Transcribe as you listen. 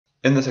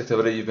In this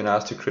activity, you've been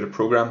asked to create a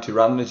program to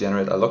randomly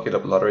generate a lucky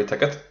lottery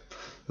ticket.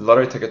 The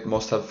lottery ticket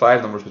must have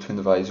 5 numbers between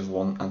the values of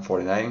 1 and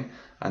 49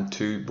 and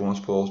 2 bonus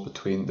balls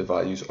between the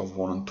values of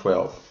 1 and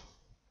 12.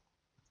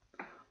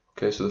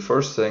 Okay, so the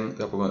first thing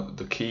that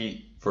the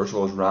key first of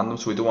all is random,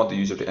 so we don't want the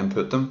user to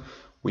input them,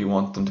 we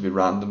want them to be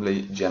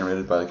randomly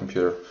generated by the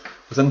computer.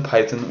 Within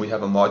Python we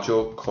have a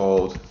module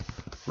called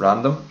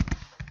random,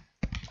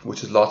 which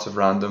has lots of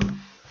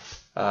random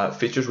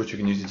features which you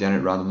can use to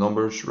generate random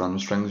numbers, random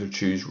strings, or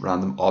choose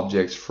random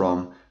objects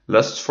from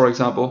lists, for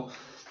example.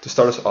 To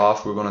start us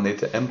off, we're going to need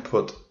to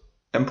import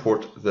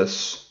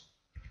this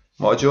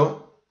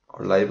module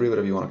or library,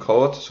 whatever you want to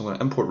call it. So I'm going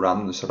to import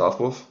random to start off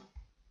with.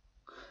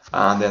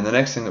 And then the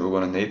next thing that we're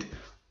going to need,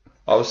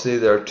 obviously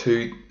there are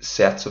 2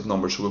 sets of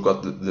numbers. So we've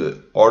got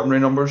the ordinary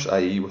numbers,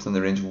 i.e. within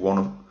the range of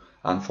 1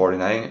 and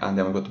 49, and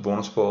then we've got the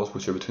bonus balls,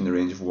 which are between the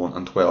range of 1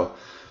 and 12.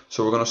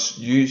 So we're going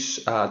to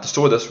use, to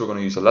store this, we're going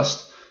to use a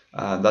list.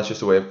 And that's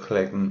just a way of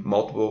collecting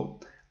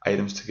multiple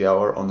items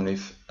together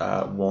underneath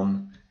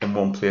one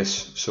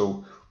place.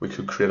 So we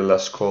could create a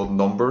list called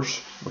numbers,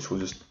 which we'll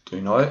just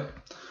do now.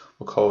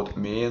 We'll call it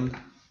main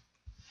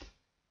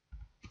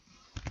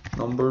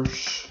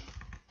numbers.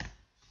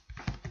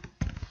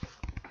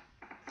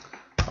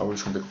 And we're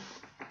just going to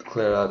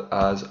declare that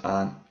as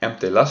an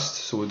empty list.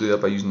 So we'll do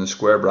that by using the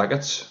square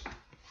brackets.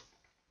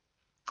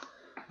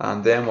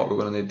 And then what we're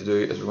going to need to do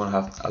is we're going to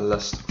have a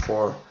list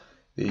for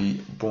the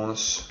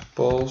bonus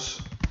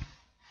balls,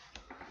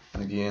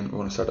 and again we're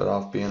going to start it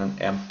off being an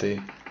empty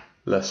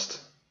list.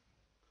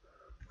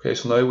 Okay,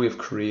 so now we've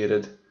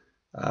created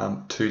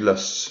 2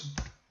 lists.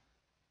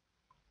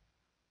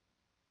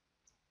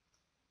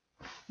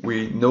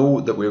 We know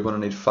that we're going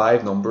to need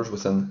 5 numbers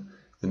within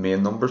the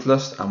main numbers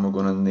list, and we're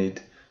going to need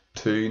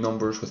 2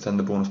 numbers within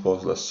the bonus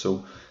balls list.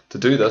 So to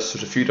do this,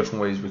 there's a few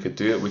different ways we could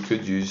do it. We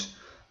could use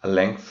a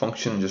length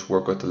function and just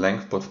work out the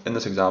length, but in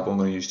this example I'm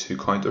going to use 2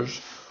 counters.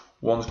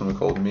 One's going to be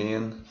called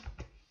main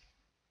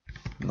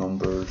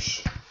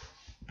numbers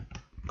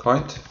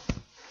count,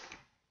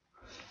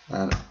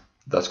 and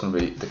that's going to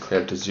be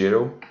declared to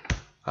 0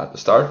 at the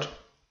start,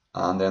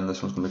 and then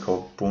this one's going to be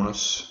called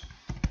bonus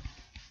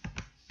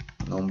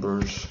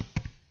numbers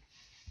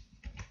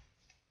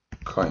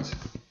count,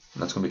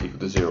 and that's going to be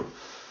equal to 0.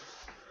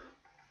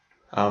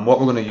 And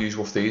what we're going to use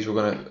with these, we're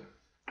going to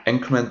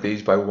increment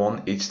these by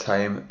 1 each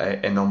time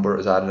a number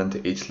is added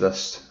into each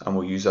list, and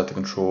we'll use that to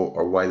control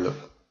our while loop.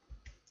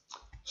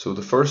 So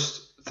the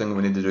first thing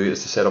we need to do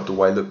is to set up the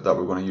while loop that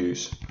we're going to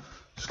use.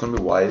 It's going to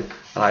be while, and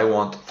I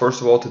want first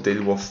of all to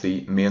deal with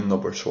the main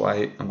number. So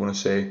I'm going to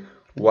say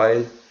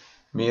while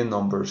main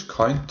numbers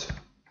count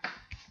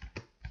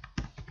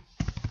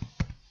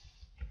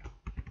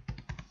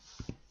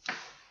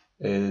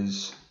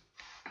is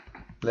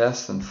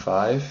less than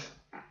 5.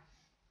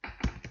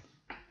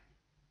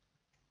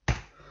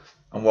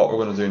 And what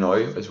we're going to do now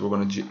is we're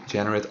going to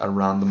generate a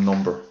random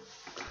number.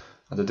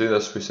 And to do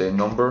this we say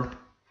number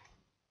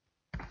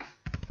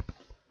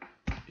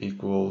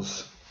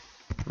equals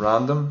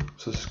random.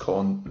 So this is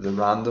called the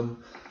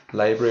random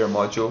library or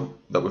module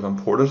that we've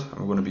imported, and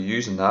we're going to be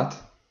using that.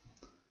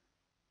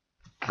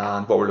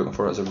 And what we're looking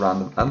for is a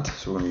random int,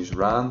 so we're going to use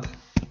rand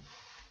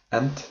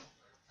int,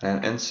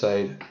 and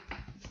inside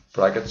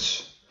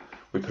brackets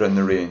we put in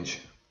the range.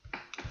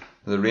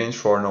 And the range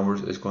for our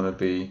numbers is going to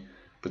be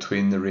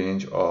between the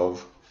range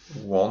of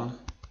 1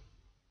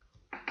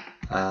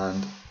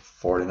 and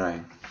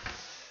 49.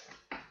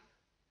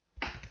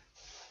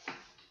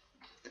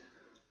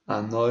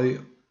 And now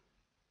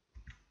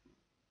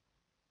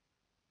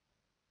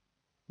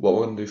what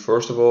we're going to do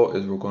first of all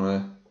is we're going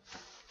to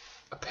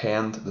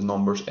append the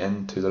numbers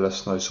into the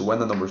list now. So when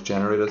the number is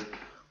generated,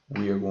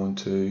 we are going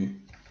to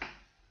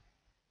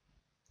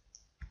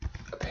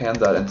append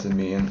that into the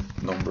main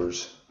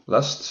numbers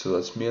list. So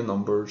that's main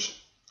numbers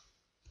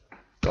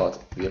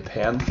dot the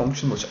append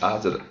function, which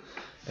adds it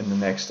in the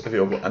next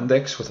available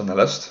index within the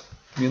list.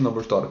 Main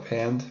numbers dot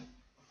append,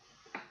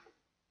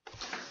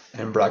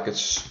 in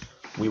brackets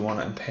we want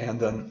to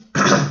append in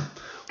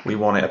we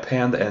want to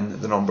append in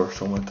the number.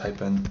 So I'm going to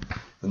type in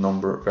the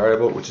number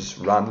variable, which is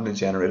randomly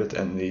generated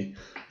in the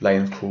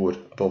line of code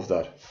above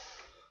that.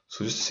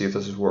 So just to see if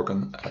this is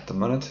working at the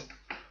minute,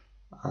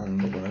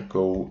 and we're going to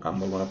go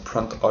and we're going to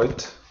print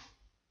out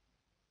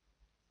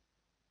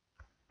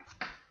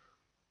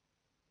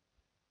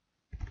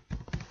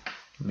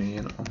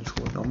main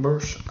underscore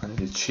numbers. I need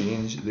to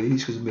change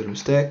these because I made a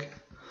mistake.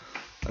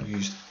 I've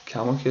used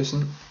camel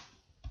casing,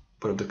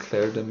 but I've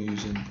declared them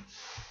using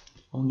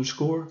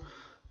underscore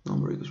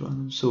number equals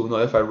random. So now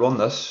if I run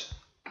this,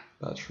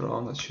 that's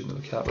wrong, that shouldn't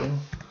have a capital.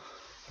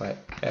 If I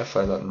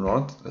F5 that and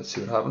run it, let's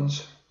see what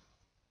happens.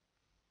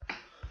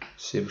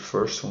 Save it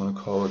first, so I'm going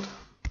to call it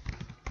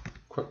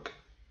quick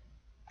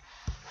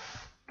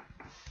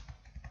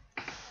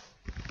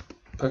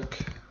pick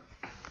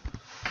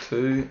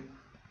 2,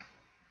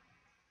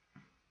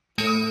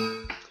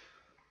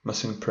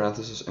 missing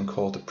parentheses and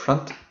call it to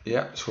print.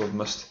 Yeah, so I've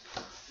missed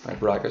my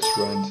brackets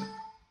around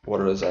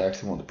what it is I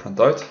actually want to print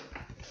out.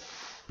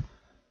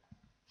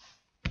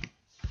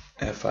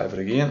 F5 it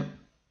again,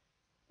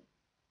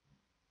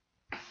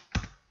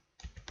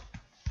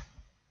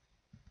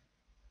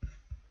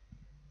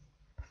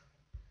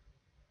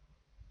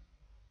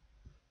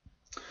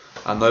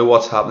 And now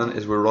what's happening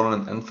is we're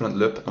running an infinite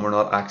loop, and we're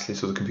not actually,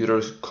 so the computer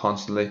is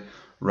constantly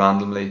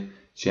randomly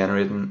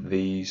generating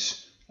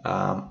these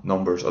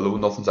numbers, although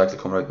nothing's actually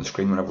coming out on the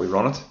screen whenever we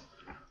run it.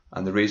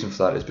 And the reason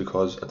for that is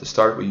because at the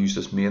start we use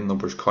this main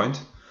numbers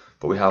count,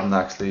 but we haven't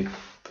actually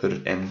put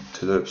it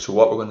into the loop. So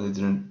what we're going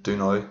to do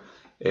now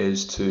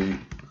is to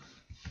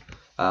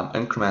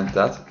increment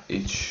that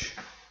each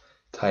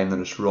time that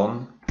it's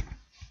run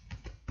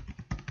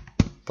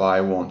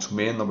by 1. So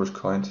main numbers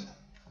count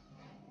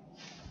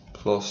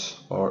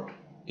plus or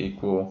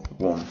equal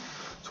 1.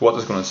 So what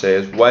this is going to say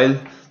is while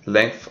the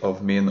length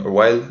of main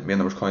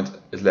numbers count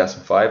is less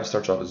than 5, it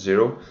starts off at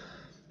 0,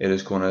 it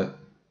is going to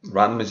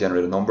randomly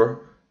generate a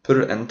number, put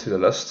it into the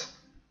list,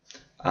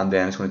 and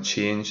then it's going to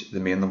change the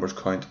main numbers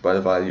count by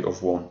the value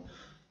of 1.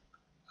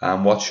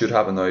 And what should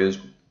happen now is,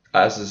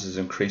 as this is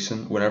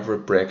increasing, whenever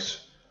it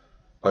breaks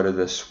out of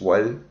this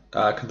while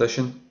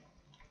condition,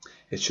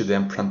 it should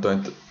then print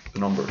out the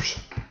numbers.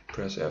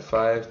 Press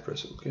F5,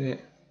 press OK.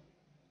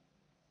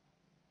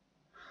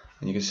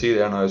 And you can see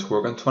there now it's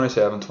working.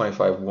 27,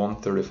 25, 1,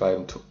 35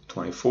 and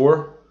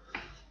 24.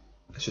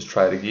 Let's just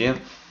try it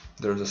again.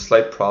 There's a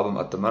slight problem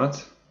at the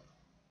minute.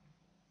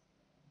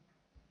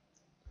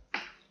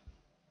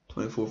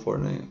 24,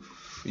 49.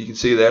 You can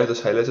see there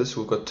this highlights it, so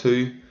we've got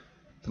 2.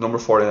 The number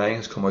 49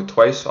 has come out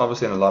twice.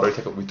 Obviously in a lottery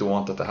ticket we don't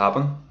want that to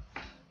happen.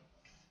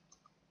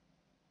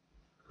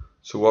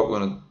 So what we're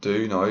going to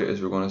do now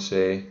is we're going to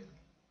say,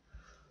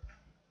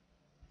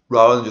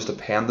 rather than just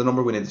append the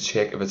number, we need to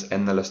check if it's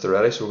in the list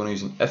already. So we're going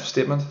to use an if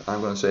statement. I'm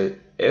going to say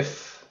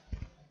if,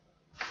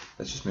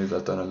 let's just move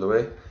that down out of the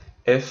way,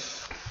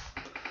 if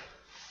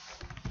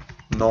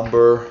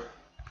number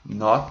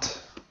not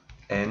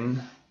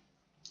in,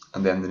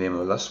 and then the name of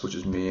the list, which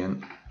is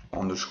main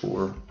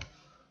underscore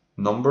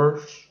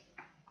numbers.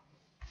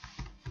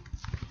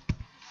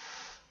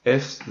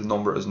 If the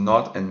number is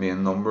not in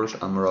main numbers,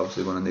 and we're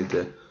obviously going to need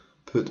to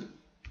put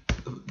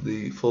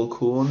the full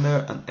colon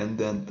there and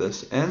indent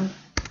this in,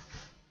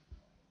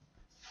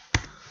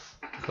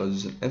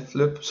 because it's an if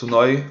loop. So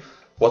now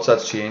what's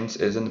that's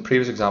changed is, in the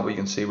previous example you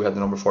can see we had the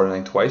number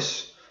 49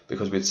 twice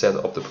because we had set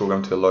up the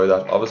program to allow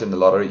that. Obviously in the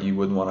lottery you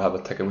wouldn't want to have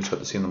a ticket which got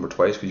the same number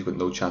twice because you've got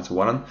no chance of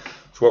winning.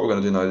 So what we're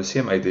going to do now, the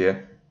same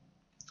idea,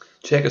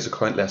 check is the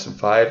count less than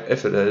 5.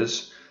 If it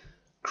is,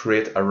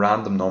 create a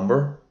random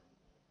number,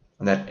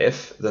 and then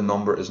if the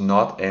number is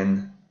not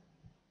in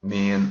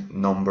main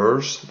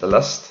numbers, the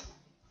list,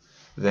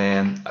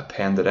 then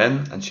append it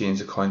in and change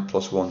the count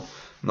plus 1.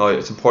 Now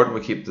it's important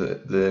we keep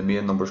the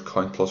main numbers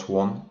count plus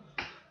 1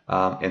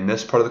 in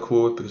this part of the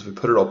code, because if we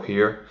put it up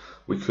here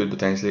we could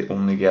potentially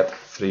only get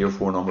 3 or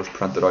 4 numbers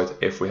printed out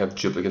if we have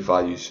duplicate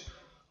values.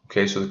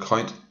 Okay, so the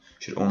count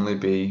should only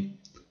be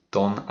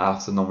done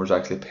after the number is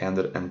actually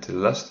appended into the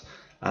list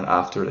and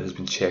after it has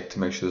been checked to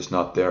make sure it's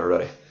not there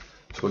already.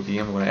 So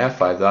again we're going to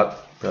F5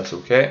 that, press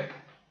OK,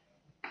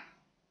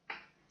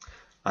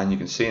 and you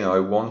can see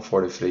now 1,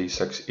 43,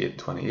 6, 8,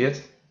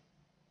 28.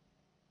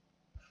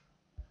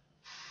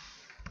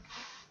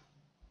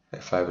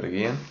 F5 it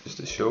again just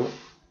to show.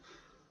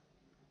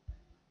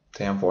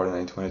 10,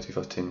 49, 22,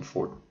 15,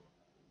 4,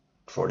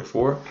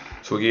 44.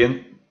 So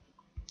again,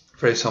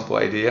 very simple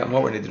idea, and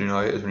what we need to do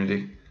now is we need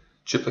to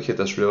duplicate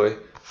this really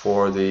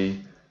for the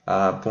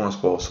bonus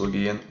ball. So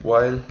again,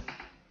 while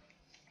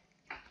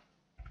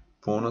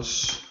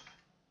bonus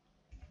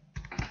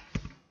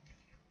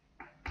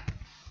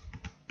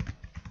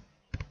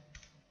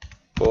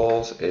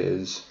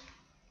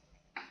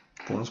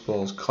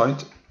balls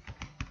count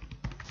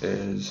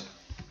is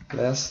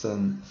less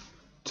than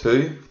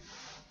 2,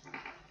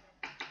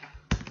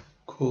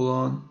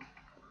 colon,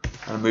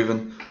 and I'm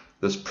moving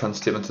this print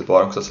statement to the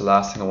bottom because that's the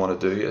last thing I want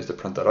to do is to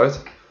print that out.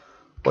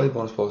 While the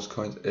bonus balls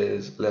count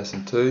is less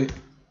than 2,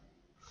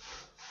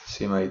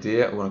 same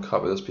idea, I'm going to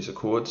copy this piece of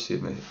code,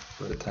 save me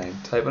a bit of time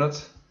typing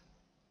it,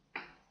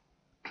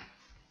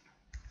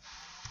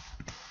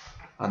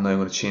 and now I'm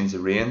going to change the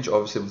range.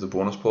 Obviously with the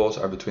bonus balls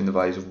are between the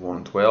values of 1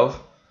 and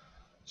 12,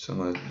 so I'm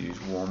going to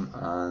use 1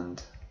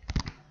 and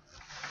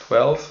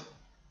 12.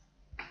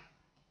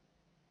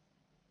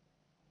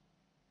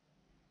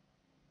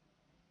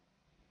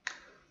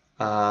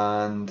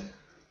 And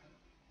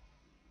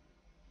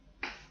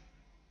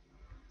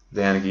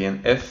then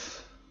again,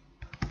 if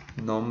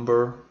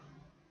number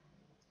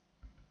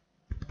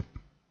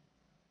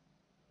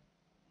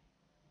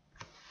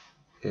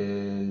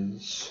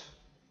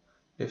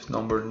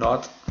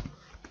not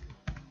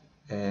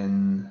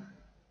in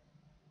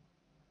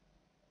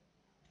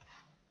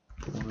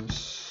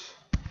bonus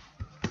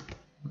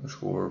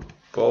underscore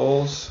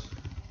balls,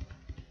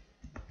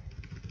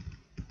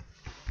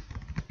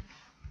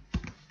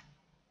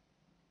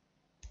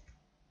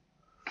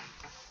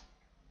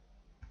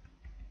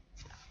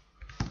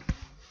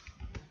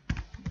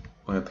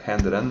 I'm going to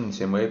append it in the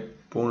same way,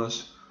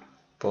 bonus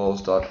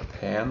balls dot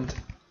append,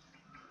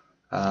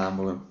 and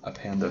we're going to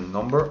append a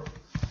number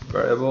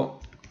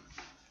variable,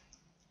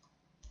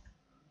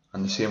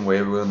 and the same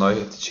way we will now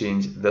have to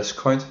change this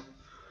count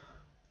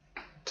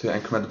to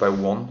increment by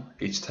 1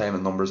 each time a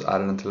number is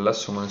added into the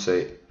list. So I'm going to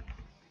say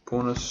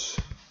bonus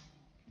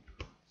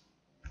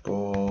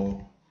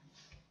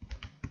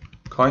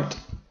count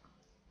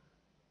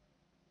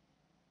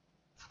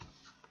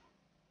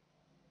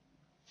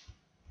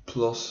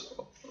plus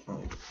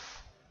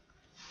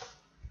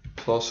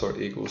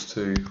or equals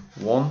to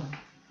 1,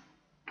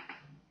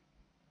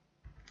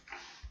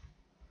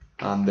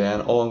 and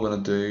then all I'm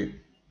going to do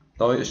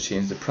now is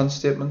change the print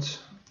statement,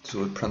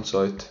 so it prints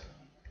out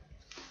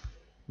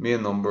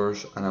main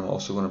numbers, and I'm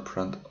also going to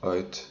print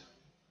out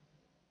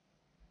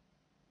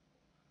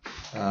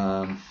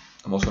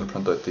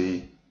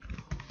the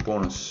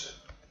bonus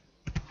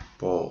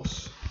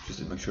balls just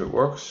to make sure it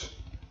works.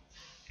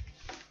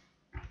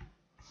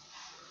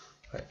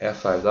 I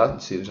F5 that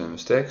and see if there's any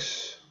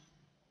mistakes.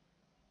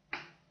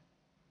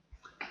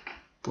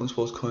 Bonus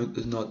balls count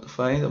is not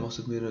defined. I must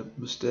have made a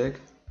mistake.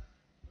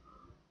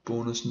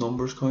 Bonus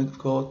numbers count, I've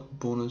called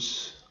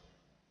bonus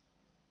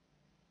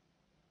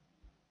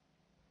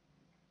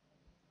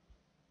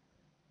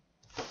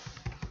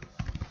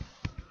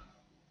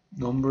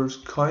numbers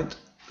count.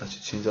 I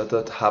should change that.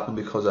 That happened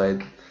because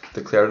I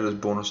declared it as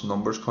bonus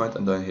numbers count,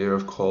 and down here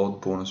I've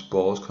called bonus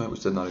balls count,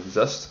 which did not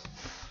exist.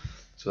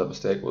 So that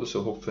mistake was,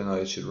 so hopefully now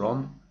it should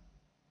run.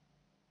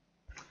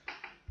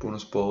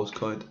 Bonus balls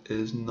count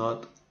is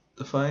not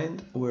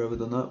defined. Where have I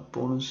done that?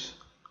 Bonus.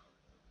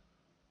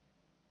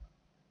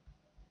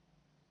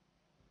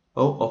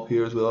 Oh, up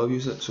here as well I've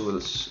used it. So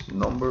it's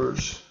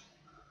numbers.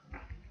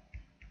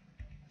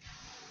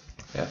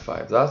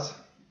 F5 that.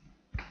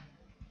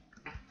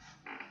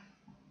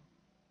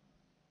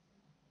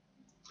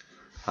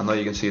 And now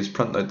you can see it's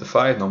printing out the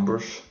 5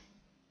 numbers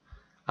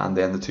and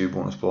then the 2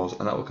 bonus balls,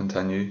 and that will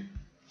continue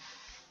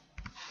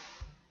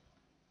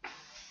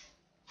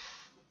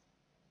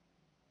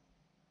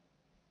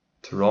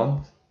to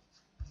run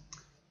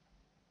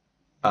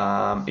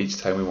each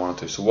time we want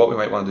it to. So what we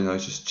might want to do now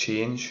is just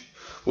change.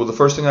 Well, the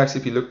first thing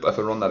actually, if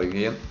I run that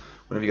again,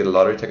 whenever you get a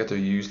lottery ticket, they're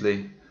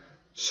usually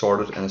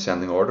sorted in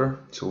ascending order.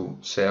 So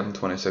 7,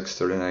 26,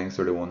 39,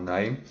 31,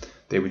 9.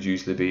 They would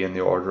usually be in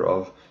the order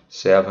of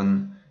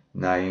 7,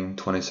 9,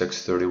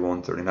 26,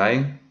 31,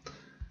 39.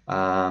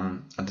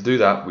 And to do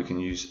that, we can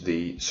use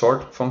the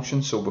sort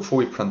function. So before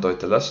we print out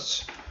the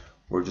lists,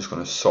 we're just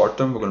going to sort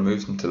them. We're going to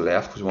move them to the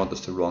left because we want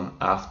this to run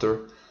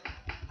after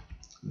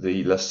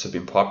the lists have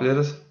been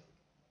populated.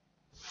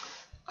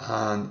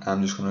 And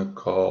I'm just going to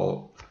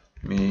call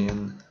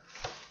main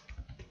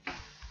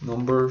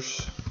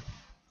numbers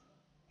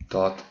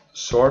dot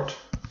sort,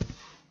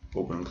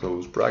 open and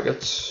close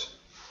brackets,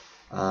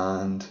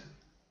 and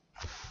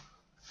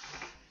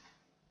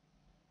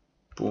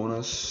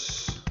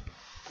bonus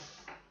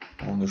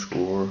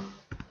underscore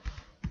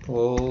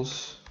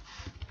balls,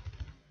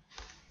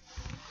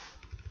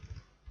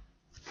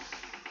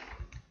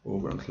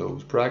 open and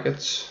close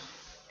brackets,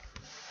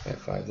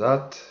 F5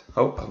 that.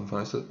 Oh, I haven't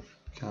finished it.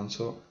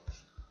 Cancel.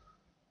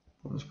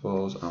 Bonus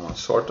balls, and I want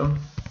to sort them.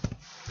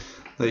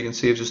 Now you can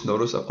see I've just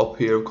noticed that up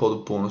here I've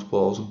called it bonus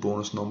balls and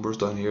bonus numbers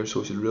down here,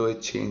 so I should really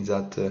change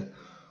that to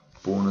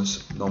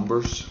bonus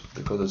numbers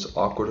because it's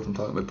awkward if I'm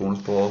talking about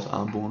bonus balls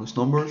and bonus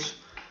numbers.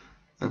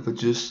 And if I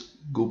just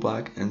go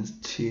back and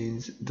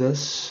change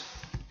this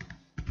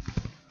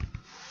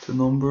to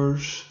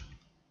numbers,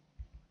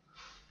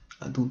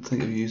 I don't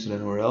think I've used it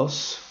anywhere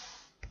else.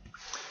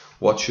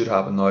 What should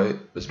happen now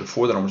is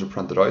before the numbers are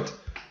printed out,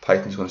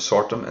 Python's going to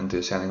sort them into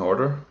ascending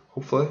order,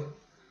 hopefully.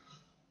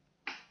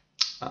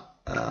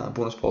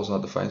 Bonus balls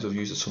not defined, so I've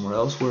used it somewhere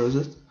else. Where is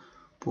it?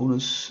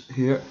 Bonus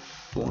here,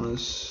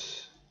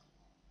 bonus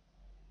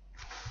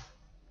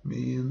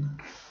main,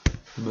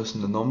 I'm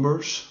missing the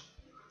numbers,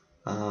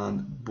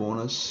 and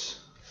bonus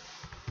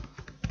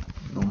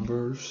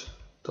numbers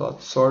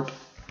dot sort.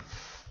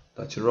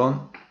 That should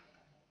run.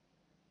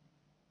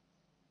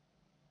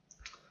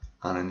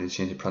 And I need to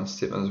change the print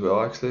statement as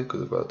well, actually,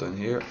 because I've got it down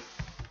here.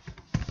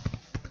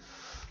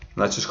 And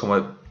that's just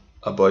come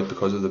about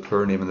because of the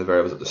poor name of the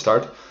variables at the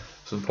start.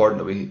 It's important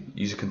that we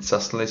use it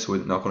consistently so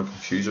we're not going to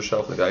confuse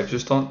ourselves like I've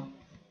just done.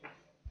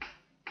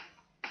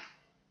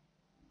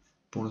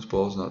 Bonus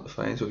balls not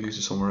defined, so I've used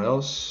it somewhere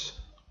else.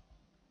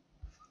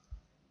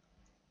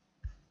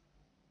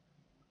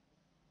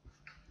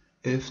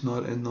 If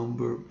not in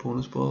number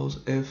bonus balls,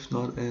 if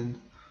not in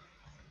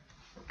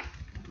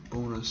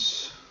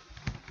bonus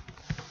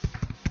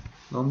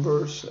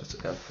numbers, let's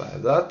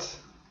F5 that.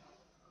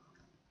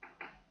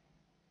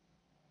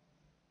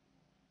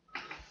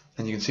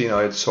 And you can see now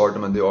it's sorted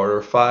them in the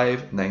order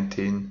 5,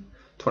 19,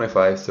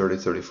 25, 30,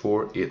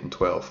 34, 8 and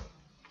 12.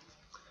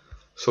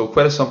 So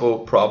quite a simple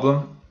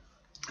problem.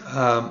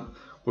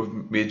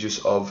 We've made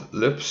use of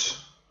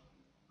loops,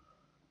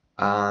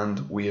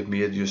 and we have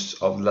made use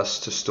of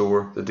lists to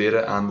store the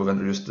data, and we've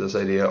introduced this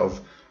idea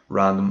of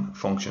random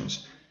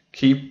functions.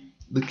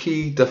 The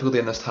key difficulty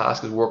in this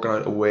task is working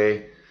out a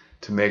way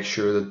to make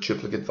sure that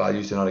duplicate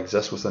values do not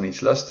exist within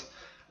each list,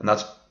 and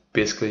that's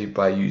basically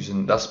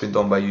that's been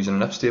done by using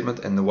an if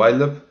statement in the while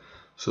loop,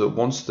 so that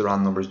once the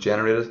random number is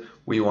generated,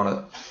 we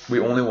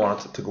only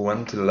want it to go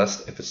into the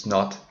list if it's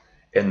not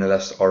in the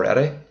list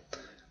already.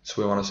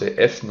 So we want to say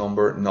if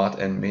number not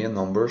in main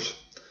numbers,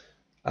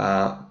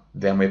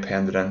 then we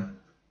append it in,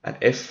 and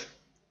if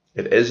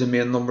It is in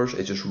main numbers,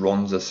 it just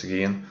runs this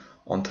again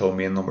until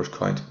main numbers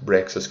count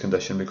breaks this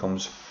condition,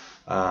 becomes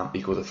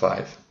equal to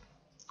 5.